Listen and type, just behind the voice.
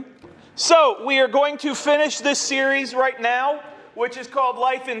So, we are going to finish this series right now, which is called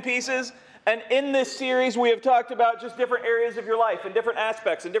Life in Pieces. And in this series, we have talked about just different areas of your life and different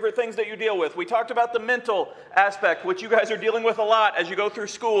aspects and different things that you deal with. We talked about the mental aspect, which you guys are dealing with a lot as you go through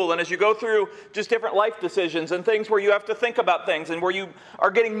school and as you go through just different life decisions and things where you have to think about things and where you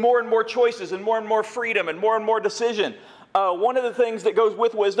are getting more and more choices and more freedom and more decision. One of the things that goes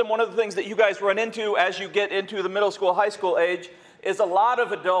with wisdom, one of the things that you guys run into as you get into the middle school, high school age, is a lot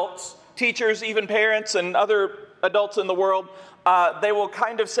of adults, teachers, even parents and other adults in the world, they will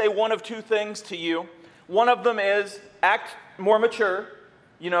kind of say one of two things to you. One of them is act more mature,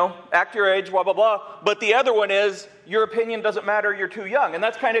 act your age, blah, blah, blah. But the other one is your opinion doesn't matter, you're too young. And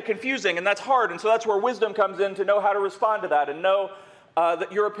that's kind of confusing and that's hard. And so that's where wisdom comes in, to know how to respond to that and know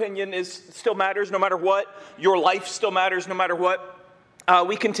that your opinion still matters no matter what. Your life still matters no matter what.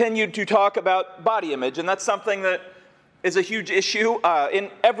 We continued to talk about body image, and that's something that is a huge issue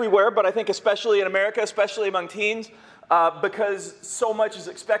in everywhere, but I think especially in America, especially among teens, because so much is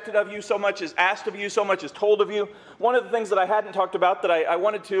expected of you, so much is asked of you, so much is told of you. One of the things that I hadn't talked about that I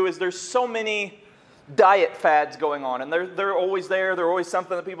wanted to is there's so many diet fads going on, and they're always there. They're always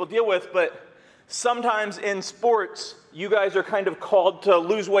something that people deal with, but sometimes in sports, you guys are kind of called to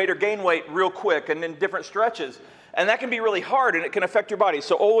lose weight or gain weight real quick and in different stretches, and that can be really hard, and it can affect your body.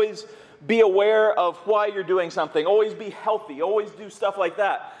 So always be aware of why you're doing something. Always be healthy. Always do stuff like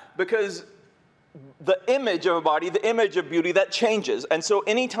that, because the image of a body, the image of beauty, that changes. And so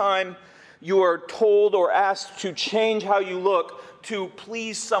anytime you are told or asked to change how you look to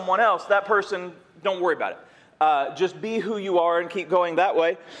please someone else, that person, don't worry about it. Just be who you are and keep going that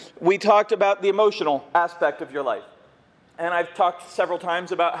way. We talked about the emotional aspect of your life. And I've talked several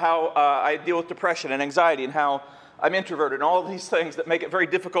times about how I deal with depression and anxiety and how I'm introverted and all of these things that make it very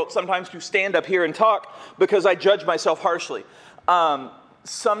difficult sometimes to stand up here and talk because I judge myself harshly.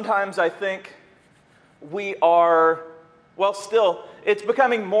 Sometimes I think we are, still, it's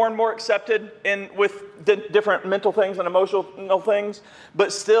becoming more and more accepted with the different mental things and emotional things,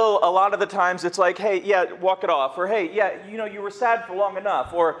 but still a lot of the times it's like, hey, yeah, walk it off, or hey, yeah, you were sad for long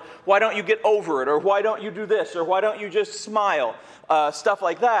enough, or why don't you get over it, or why don't you do this, or why don't you just smile, stuff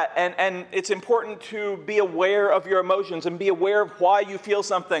like that. And it's important to be aware of your emotions and be aware of why you feel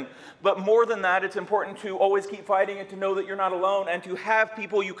something. But more than that, it's important to always keep fighting and to know that you're not alone and to have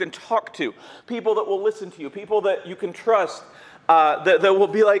people you can talk to, people that will listen to you, people that you can trust, that will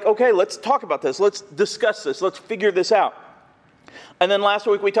be like, okay, let's talk about this. Let's discuss this. Let's figure this out. And then last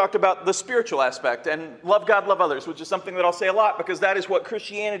week we talked about the spiritual aspect and love God, love others, which is something that I'll say a lot because that is what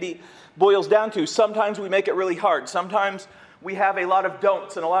Christianity boils down to. Sometimes we make it really hard. Sometimes we have a lot of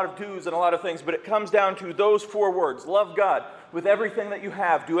don'ts and a lot of do's and a lot of things, but it comes down to those 4 words. Love God with everything that you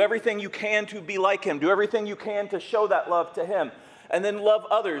have. Do everything you can to be like Him. Do everything you can to show that love to Him. And then love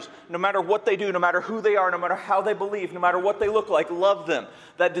others, no matter what they do, no matter who they are, no matter how they believe, no matter what they look like, love them.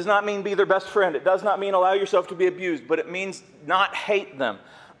 That does not mean be their best friend. It does not mean allow yourself to be abused, but it means not hate them.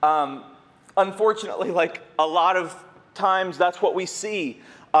 Unfortunately, like a lot of times that's what we see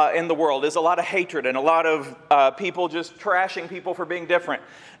in the world, is a lot of hatred and a lot of people just trashing people for being different.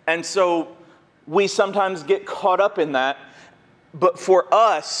 And so we sometimes get caught up in that. But for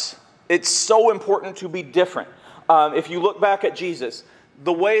us, it's so important to be different. If you look back at Jesus,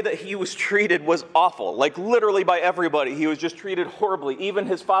 the way that He was treated was awful. Like literally by everybody. He was just treated horribly. Even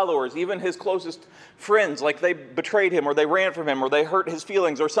His followers, even His closest friends, like they betrayed Him or they ran from Him or they hurt His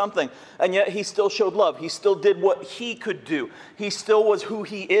feelings or something. And yet He still showed love. He still did what He could do. He still was who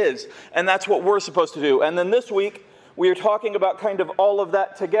He is. And that's what we're supposed to do. And then this week, we are talking about kind of all of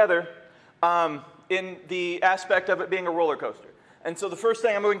that together in the aspect of it being a roller coaster. And so the first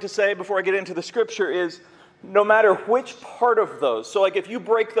thing I'm going to say before I get into the scripture is, no matter which part of those, so like if you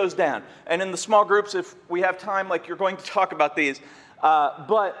break those down, and in the small groups, if we have time, like you're going to talk about these,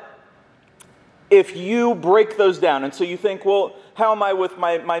 but if you break those down, and so you think, well, how am I with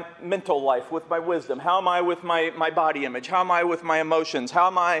my mental life, with my wisdom? How am I with my body image? How am I with my emotions? How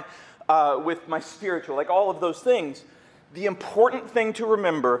am I with my spiritual? Like all of those things. The important thing to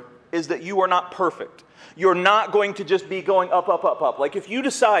remember is that you are not perfect. You're not going to just be going up, up, up, up. Like if you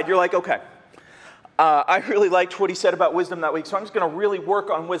decide, you're like, okay, I really liked what he said about wisdom that week, so I'm just going to really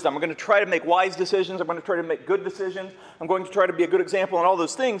work on wisdom. I'm going to try to make wise decisions. I'm going to try to make good decisions. I'm going to try to be a good example and all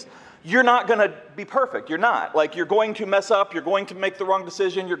those things. You're not going to be perfect. You're not. Like, you're going to mess up. You're going to make the wrong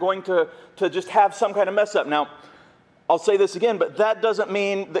decision. You're going to just have some kind of mess up. Now, I'll say this again, but that doesn't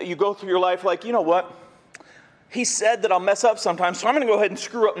mean that you go through your life like, you know what? He said that I'll mess up sometimes, so I'm going to go ahead and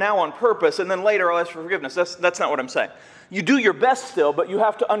screw up now on purpose, and then later I'll ask for forgiveness. That's not what I'm saying. You do your best still, but you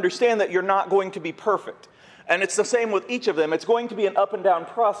have to understand that you're not going to be perfect. And it's the same with each of them. It's going to be an up and down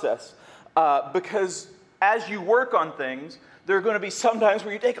process because as you work on things, there are going to be some times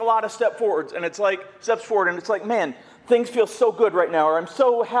where you take a lot of steps forward, and it's like, man, things feel so good right now, or I'm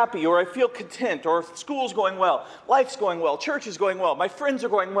so happy, or I feel content, or school's going well, life's going well, church is going well, my friends are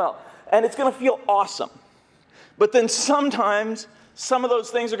going well, and it's going to feel awesome. But then sometimes some of those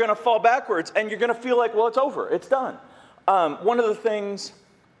things are going to fall backwards, and you're going to feel like, well, it's over, it's done. One of the things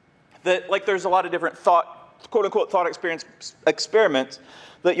that, like, there's a lot of different quote-unquote thought experiments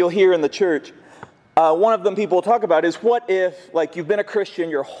that you'll hear in the church. One of them people talk about is, what if, like, you've been a Christian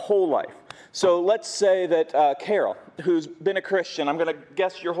your whole life? So let's say that Carol, who's been a Christian, I'm going to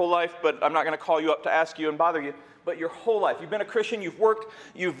guess your whole life, but I'm not going to call you up to ask you and bother you, but your whole life. You've been a Christian, you've worked,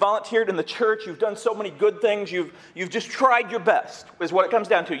 you've volunteered in the church, you've done so many good things, you've just tried your best, is what it comes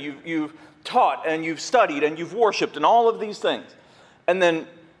down to. You've taught, and you've studied, and you've worshiped, and all of these things. And then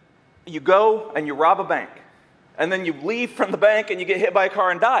you go and you rob a bank. And then you leave from the bank and you get hit by a car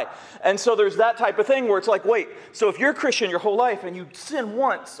and die. And so there's that type of thing where it's like, wait, so if you're a Christian your whole life and you sin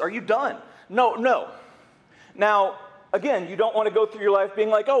once, are you done? No. Now, again, you don't want to go through your life being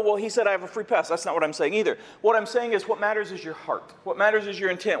like, oh, well, he said I have a free pass. That's not what I'm saying either. What I'm saying is what matters is your heart. What matters is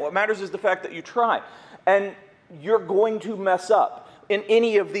your intent. What matters is the fact that you try. And you're going to mess up. In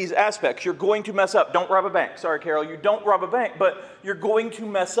any of these aspects, you're going to mess up. Don't rob a bank. Sorry, Carol, you don't rob a bank, but you're going to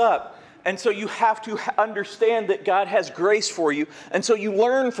mess up. And so you have to understand that God has grace for you. And so you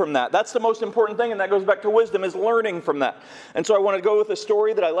learn from that. That's the most important thing, and that goes back to wisdom, is learning from that. And so I want to go with a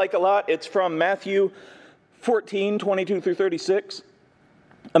story that I like a lot. It's from Matthew 14, 22 through 36.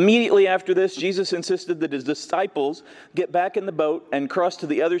 Immediately after this, Jesus insisted that his disciples get back in the boat and cross to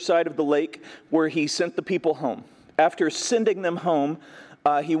the other side of the lake where he sent the people home. After sending them home,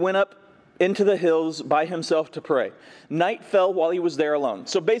 he went up into the hills by himself to pray. Night fell while he was there alone.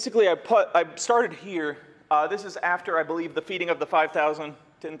 So basically, I started here. This is after, I believe, the feeding of the 5,000,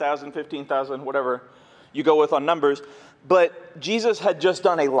 10,000, 15,000, whatever you go with on numbers. But Jesus had just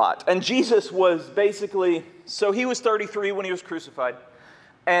done a lot. And Jesus was basically, so he was 33 when he was crucified.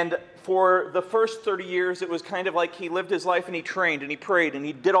 And for the first 30 years, it was kind of like he lived his life and he trained and he prayed and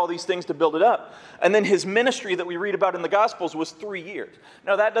he did all these things to build it up. And then his ministry that we read about in the Gospels was 3 years.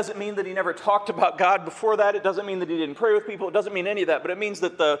 Now, that doesn't mean that he never talked about God before that. It doesn't mean that he didn't pray with people. It doesn't mean any of that. But it means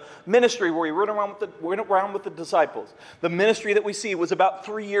that the ministry where he went around with the disciples, the ministry that we see was about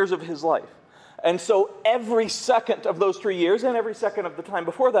 3 years of his life. And so every second of those 3 years and every second of the time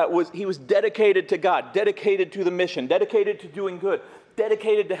before that he was dedicated to God, dedicated to the mission, dedicated to doing good,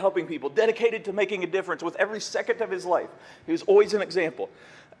 dedicated to helping people, dedicated to making a difference with every second of his life. He was always an example.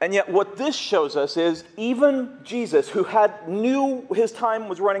 And yet what this shows us is even Jesus, who knew his time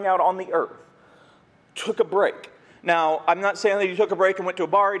was running out on the earth, took a break. Now, I'm not saying that he took a break and went to a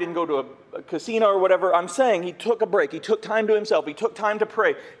bar, he didn't go to a casino or whatever. I'm saying he took a break. He took time to himself. He took time to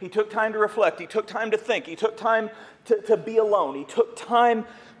pray. He took time to reflect. He took time to think. He took time to be alone. He took time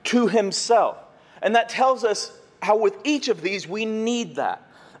to himself. And that tells us how with each of these we need that.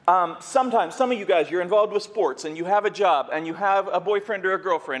 Sometimes, some of you guys, you're involved with sports and you have a job and you have a boyfriend or a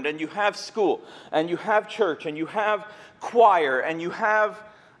girlfriend and you have school and you have church and you have choir and you have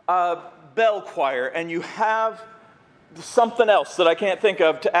bell choir and you have something else that I can't think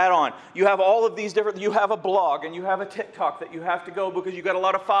of to add on. You have all of these different, you have a blog and you have a TikTok that you have to go because you've got a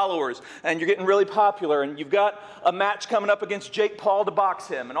lot of followers and you're getting really popular and you've got a match coming up against Jake Paul to box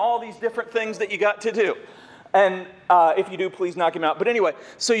him and all these different things that you got to do. And if you do, please knock him out. But anyway,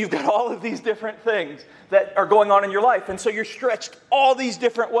 so you've got all of these different things that are going on in your life. And so you're stretched all these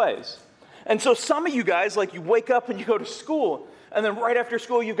different ways. And so some of you guys, like, you wake up and you go to school, and then right after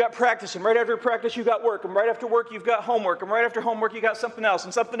school you've got practice, and right after practice you've got work, and right after work you've got homework, and right after homework you got something else,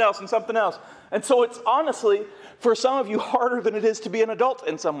 and something else, and something else. And so it's honestly, for some of you, harder than it is to be an adult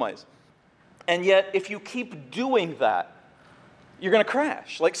in some ways. And yet, if you keep doing that, you're going to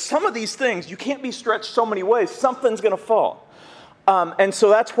crash. Like, some of these things, you can't be stretched so many ways. Something's going to fall. And so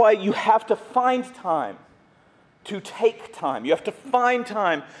that's why you have to find time to take time. You have to find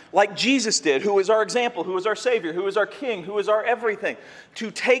time, like Jesus did, who is our example, who is our Savior, who is our King, who is our everything,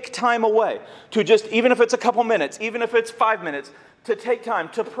 to take time away, to just, even if it's a couple minutes, even if it's 5 minutes, to take time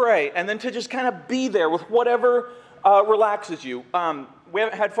to pray, and then to just kind of be there with whatever relaxes you. We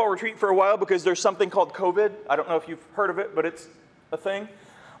haven't had fall retreat for a while because there's something called COVID. I don't know if you've heard of it, but it's a thing.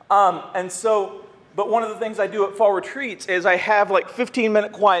 But one of the things I do at fall retreats is I have like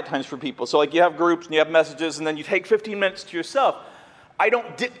 15-minute quiet times for people. So like you have groups and you have messages and then you take 15 minutes to yourself. I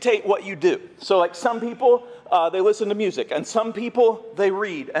don't dictate what you do. So like some people, they listen to music, and some people they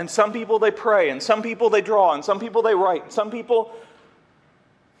read, and some people they pray, and some people they draw, and some people they write. Some people,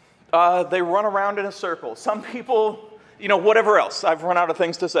 They run around in a circle. Some people, whatever else. I've run out of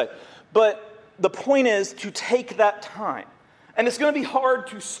things to say. But the point is to take that time. And it's going to be hard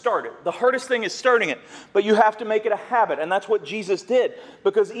to start it. The hardest thing is starting it. But you have to make it a habit. And that's what Jesus did.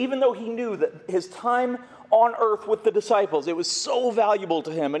 Because even though he knew that his time on earth with the disciples, it was so valuable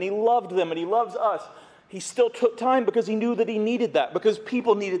to him. And he loved them and he loves us. He still took time because he knew that he needed that. Because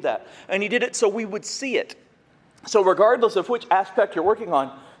people needed that. And he did it so we would see it. So regardless of which aspect you're working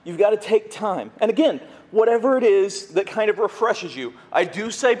on, you've got to take time. And again, whatever it is that kind of refreshes you. I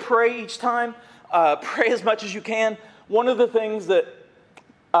do say pray each time. Pray as much as you can. One of the things that,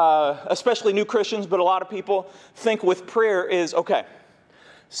 especially new Christians, but a lot of people think with prayer is, okay,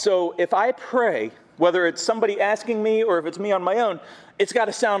 so if I pray, whether it's somebody asking me or if it's me on my own, it's got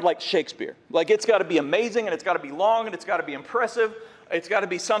to sound like Shakespeare. Like it's got to be amazing and it's got to be long and it's got to be impressive. It's got to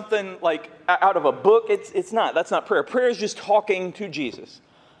be something like out of a book. It's not. That's not prayer. Prayer is just talking to Jesus.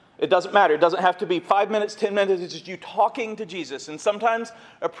 It doesn't matter. It doesn't have to be 5 minutes, 10 minutes. It's just you talking to Jesus. And sometimes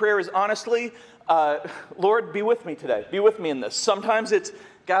a prayer is honestly, Lord, be with me today. Be with me in this. Sometimes it's,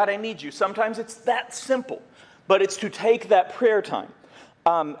 God, I need you. Sometimes it's that simple. But it's to take that prayer time.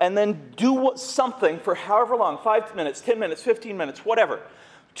 And then do something for however long, 5 minutes, 10 minutes, 15 minutes, whatever,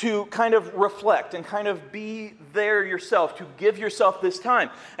 to kind of reflect and kind of be there yourself, to give yourself this time.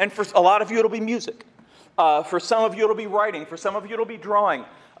 And for a lot of you, it'll be music. For some of you, it'll be writing. For some of you, it'll be drawing.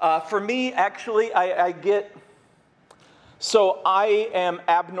 For me, actually, so I am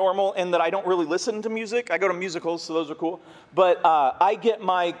abnormal in that I don't really listen to music. I go to musicals, so those are cool. But I get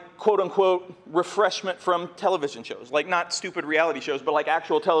my quote-unquote refreshment from television shows. Like not stupid reality shows, but like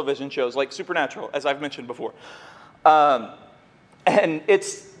actual television shows, like Supernatural, as I've mentioned before. And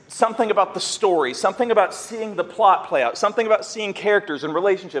it's something about the story, something about seeing the plot play out, something about seeing characters and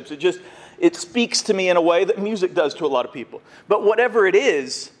relationships. It speaks to me in a way that music does to a lot of people. But whatever it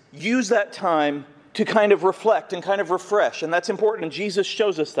is, use that time to kind of reflect and kind of refresh. And that's important, and Jesus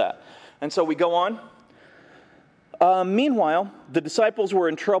shows us that. And so we go on. Meanwhile, the disciples were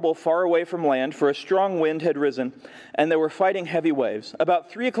in trouble far away from land, for a strong wind had risen, and they were fighting heavy waves. About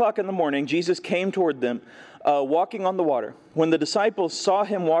 3 o'clock in the morning, Jesus came toward them, walking on the water. When the disciples saw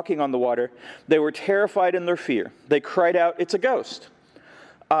him walking on the water, they were terrified in their fear. They cried out, "It's a ghost."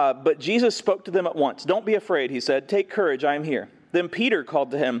 But Jesus spoke to them at once. "Don't be afraid," he said. "Take courage, I am here." Then Peter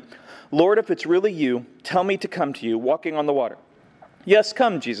called to him, "Lord, if it's really you, tell me to come to you, walking on the water." "Yes,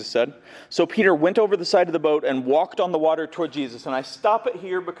 come," Jesus said. So Peter went over the side of the boat and walked on the water toward Jesus. And I stop it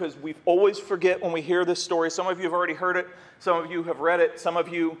here because we always forget when we hear this story. Some of you have already heard it. Some of you have read it. Some of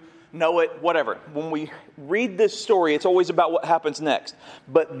you know it, whatever. When we read this story, it's always about what happens next.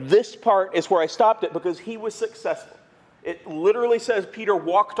 But this part is where I stopped it because he was successful. It literally says Peter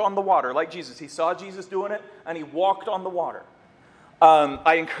walked on the water like Jesus. He saw Jesus doing it, and he walked on the water.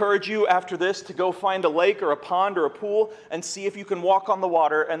 I encourage you after this to go find a lake or a pond or a pool and see if you can walk on the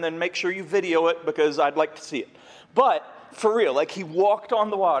water, and then make sure you video it because I'd like to see it. But for real, like he walked on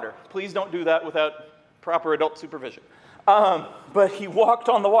the water. Please don't do that without proper adult supervision. But he walked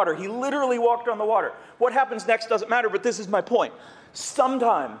on the water. He literally walked on the water. What happens next doesn't matter, but this is my point.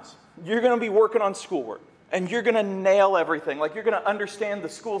 Sometimes you're going to be working on schoolwork. And you're going to nail everything. Like you're going to understand the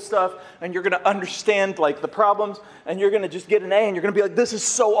school stuff. And you're going to understand like the problems. And you're going to just get an A. And you're going to be like, this is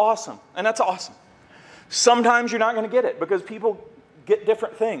so awesome. And that's awesome. Sometimes you're not going to get it. Because people get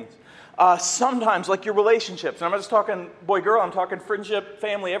different things. Sometimes like your relationships. And I'm not just talking boy-girl. I'm talking friendship,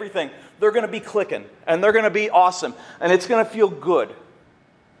 family, everything. They're going to be clicking. And they're going to be awesome. And it's going to feel good.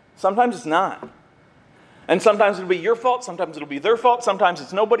 Sometimes it's not. And sometimes it'll be your fault. Sometimes it'll be their fault. Sometimes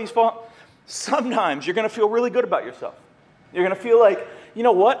it's nobody's fault. Sometimes you're going to feel really good about yourself. You're going to feel like, you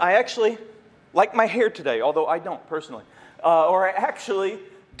know what, I actually like my hair today, although I don't personally. Or I actually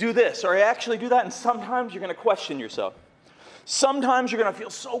do this, or I actually do that. And sometimes you're going to question yourself. Sometimes you're going to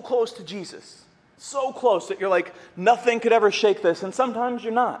feel so close to Jesus. So close that you're like, nothing could ever shake this. And sometimes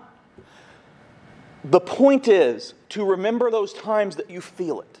you're not. The point is to remember those times that you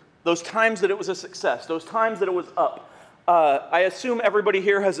feel it. Those times that it was a success. Those times that it was up. I assume everybody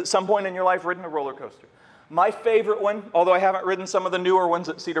here has at some point in your life ridden a roller coaster. My favorite one, although I haven't ridden some of the newer ones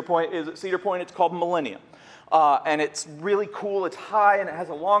at Cedar Point, is at Cedar Point. It's called Millennium. And it's really cool. It's high and it has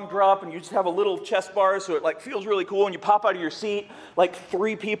a long drop and you just have a little chest bar so it like feels really cool and you pop out of your seat. Like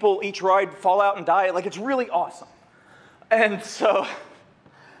 3 people each ride fall out and die. Like it's really awesome. And so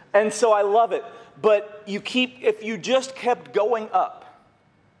I love it. But if you just kept going up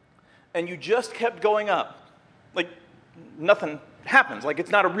and you just kept going up, like nothing happens. Like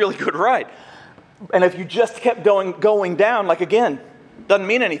it's not a really good ride. And if you just kept going down, like again, Doesn't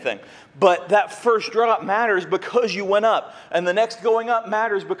mean anything. But that first drop matters because you went up. And the next going up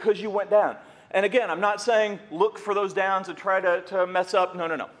matters because you went down. And again, I'm not saying look for those downs and try to mess up.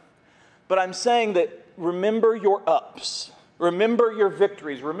 No. But I'm saying that remember your ups. Remember your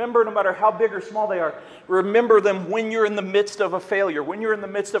victories. Remember, no matter how big or small they are, remember them when you're in the midst of a failure, when you're in the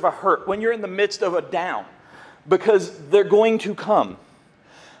midst of a hurt, when you're in the midst of a down. Because they're going to come.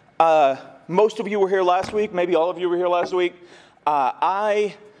 Most of you were here last week. Maybe all of you were here last week.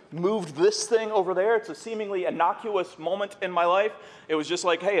 I moved this thing over there. It's a seemingly innocuous moment in my life. It was just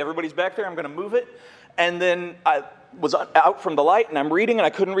like, hey, everybody's back there. I'm going to move it. And then I was out from the light, and I'm reading, and I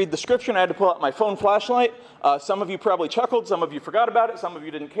couldn't read the scripture, and I had to pull out my phone flashlight. Some of you probably chuckled. Some of you forgot about it. Some of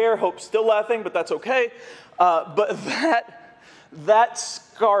you didn't care. Hope's still laughing, but that's okay. But that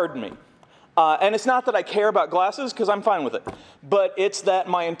scarred me. And it's not that I care about glasses, because I'm fine with it. But it's that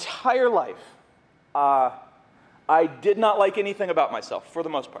my entire life, I did not like anything about myself, for the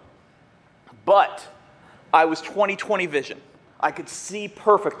most part. But I was 20/20 vision. I could see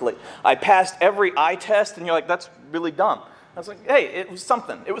perfectly. I passed every eye test, and you're like, that's really dumb. I was like, hey, it was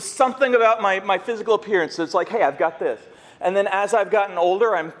something. It was something about my physical appearance that's like, hey, I've got this. And then as I've gotten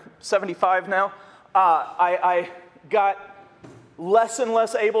older, I'm 75 now, I got less and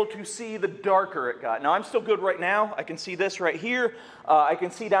less able to see the darker it got. Now, I'm still good right now. I can see this right here. I can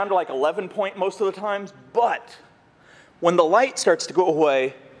see down to like 11 point most of the times. But when the light starts to go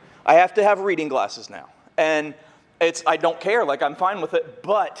away, I have to have reading glasses now. And I don't care, like I'm fine with it,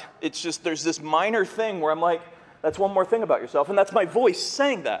 but it's just there's this minor thing where I'm like, that's one more thing about yourself, and that's my voice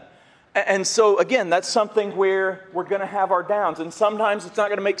saying that. And so again, that's something where we're going to have our downs, and sometimes it's not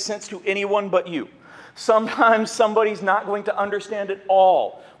going to make sense to anyone but you. Sometimes somebody's not going to understand at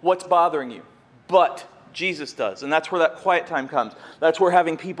all what's bothering you, but Jesus does, and that's where that quiet time comes. That's where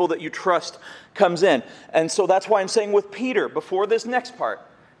having people that you trust comes in. And so that's why I'm saying with Peter, before this next part,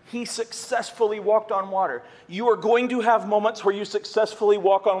 he successfully walked on water. You are going to have moments where you successfully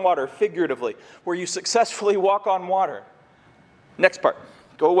walk on water, figuratively, where you successfully walk on water. Next part.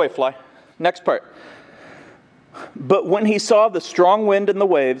 Go away, fly. Next part. But when he saw the strong wind and the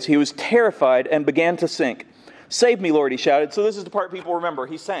waves, he was terrified and began to sink. Save me, Lord, he shouted. So this is the part people remember.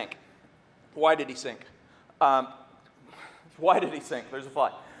 He sank. Why did he sink? Why did he sink? There's a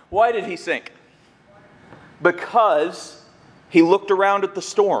fly. Why did he sink? Because he looked around at the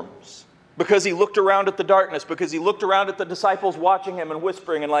storms, because he looked around at the darkness, because he looked around at the disciples watching him and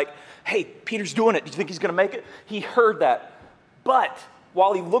whispering and like, hey, Peter's doing it. Do you think he's going to make it? He heard that. But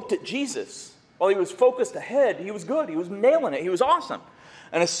while he looked at Jesus, while he was focused ahead, he was good. He was nailing it. He was awesome.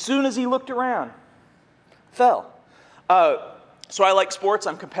 And as soon as he looked around, fell. So I like sports.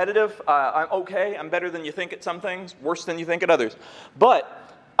 I'm competitive. I'm okay. I'm better than you think at some things, worse than you think at others. But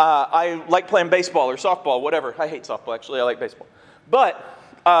I like playing baseball or softball, whatever. I hate softball, actually. I like baseball. But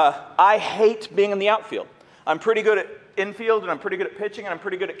I hate being in the outfield. I'm pretty good at infield, and I'm pretty good at pitching, and I'm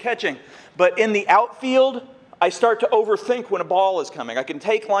pretty good at catching. But in the outfield, I start to overthink when a ball is coming. I can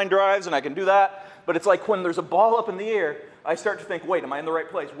take line drives, and I can do that. But it's like when there's a ball up in the air, I start to think, wait, am I in the right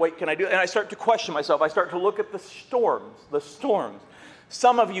place? Wait, can I do it? And I start to question myself. I start to look at the storms.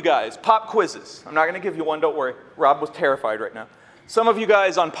 Some of you guys, pop quizzes. I'm not going to give you one, don't worry. Rob was terrified right now. Some of you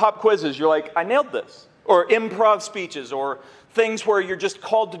guys on pop quizzes, you're like, I nailed this. Or improv speeches, or things where you're just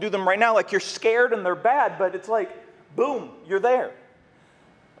called to do them right now. Like you're scared and they're bad, but it's like, boom, you're there.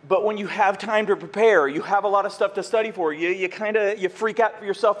 But when you have time to prepare, you have a lot of stuff to study for, you freak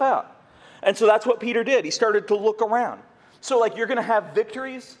yourself out. And so that's what Peter did. He started to look around. So like you're going to have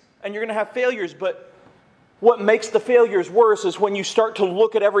victories and you're going to have failures, but what makes the failures worse is when you start to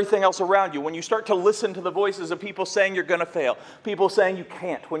look at everything else around you, when you start to listen to the voices of people saying you're going to fail, people saying you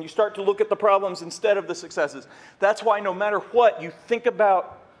can't, when you start to look at the problems instead of the successes. That's why no matter what, you think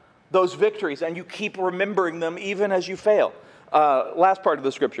about those victories and you keep remembering them even as you fail. Last part of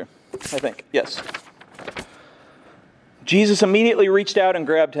the scripture, I think. Yes. Jesus immediately reached out and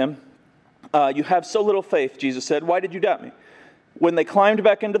grabbed him. You have so little faith, Jesus said. Why did you doubt me? When they climbed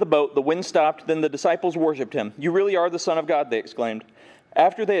back into the boat, the wind stopped. Then the disciples worshipped him. You really are the Son of God, they exclaimed.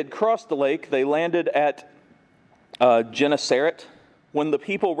 After they had crossed the lake, they landed at Gennesaret. When the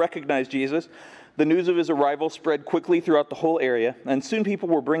people recognized Jesus, the news of his arrival spread quickly throughout the whole area, and soon people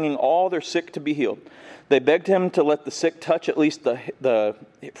were bringing all their sick to be healed. They begged him to let the sick touch at least the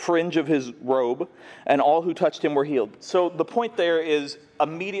fringe of his robe, and all who touched him were healed. So the point there is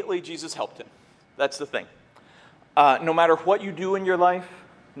immediately Jesus helped him. That's the thing. No matter what you do in your life,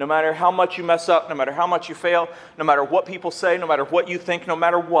 no matter how much you mess up, no matter how much you fail, no matter what people say, no matter what you think, no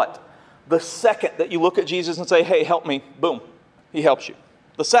matter what, the second that you look at Jesus and say, hey, help me, boom, he helps you.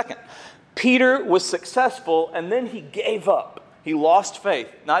 The second. Peter was successful, and then he gave up. He lost faith,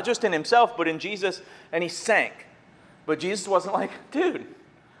 not just in himself, but in Jesus, and he sank. But Jesus wasn't like, dude,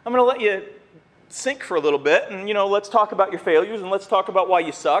 I'm going to let you sink for a little bit, and, let's talk about your failures, and let's talk about why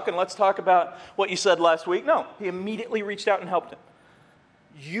you suck, and let's talk about what you said last week. No, he immediately reached out and helped him.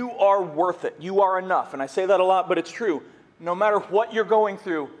 You are worth it. You are enough. And I say that a lot, but it's true. No matter what you're going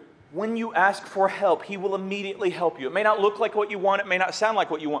through, when you ask for help, he will immediately help you. It may not look like what you want, it may not sound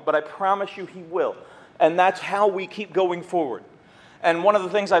like what you want, but I promise you he will. And that's how we keep going forward. And one of the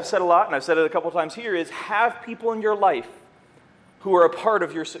things I've said a lot, and I've said it a couple times here, is have people in your life who are a part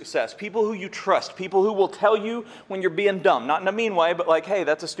of your success, people who you trust, people who will tell you when you're being dumb, not in a mean way, but like, hey,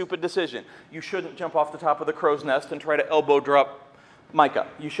 that's a stupid decision. You shouldn't jump off the top of the crow's nest and try to elbow drop Micah.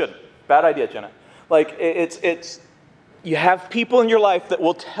 You shouldn't. Bad idea, Jenna. Like, you have people in your life that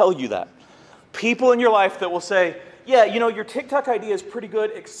will tell you that. People in your life that will say, yeah, your TikTok idea is pretty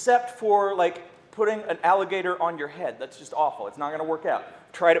good, except for, like, putting an alligator on your head. That's just awful. It's not going to work out.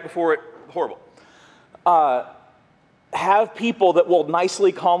 Tried it before, horrible. Have people that will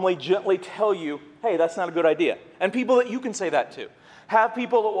nicely, calmly, gently tell you, hey, that's not a good idea. And people that you can say that to. Have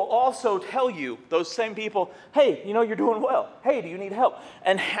people that will also tell you, those same people, hey, you're doing well. Hey, do you need help?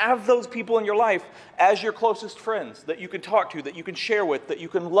 And have those people in your life as your closest friends that you can talk to, that you can share with, that you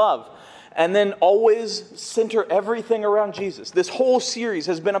can love. And then always center everything around Jesus. This whole series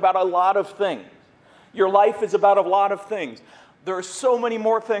has been about a lot of things. Your life is about a lot of things. There are so many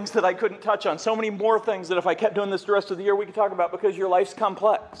more things that I couldn't touch on, so many more things that if I kept doing this the rest of the year, we could talk about, because your life's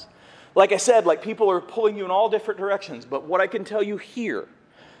complex. Like I said, people are pulling you in all different directions, but what I can tell you here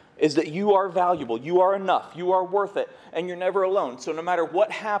is that you are valuable, you are enough, you are worth it, and you're never alone. So no matter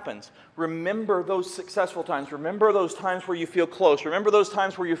what happens, remember those successful times, remember those times where you feel close, remember those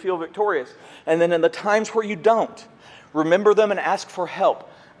times where you feel victorious, and then in the times where you don't, remember them and ask for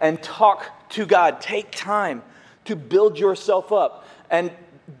help, and talk to God. Take time to build yourself up, and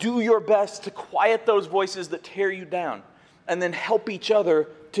do your best to quiet those voices that tear you down, and then help each other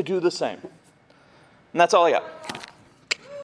to do the same. And that's all I got.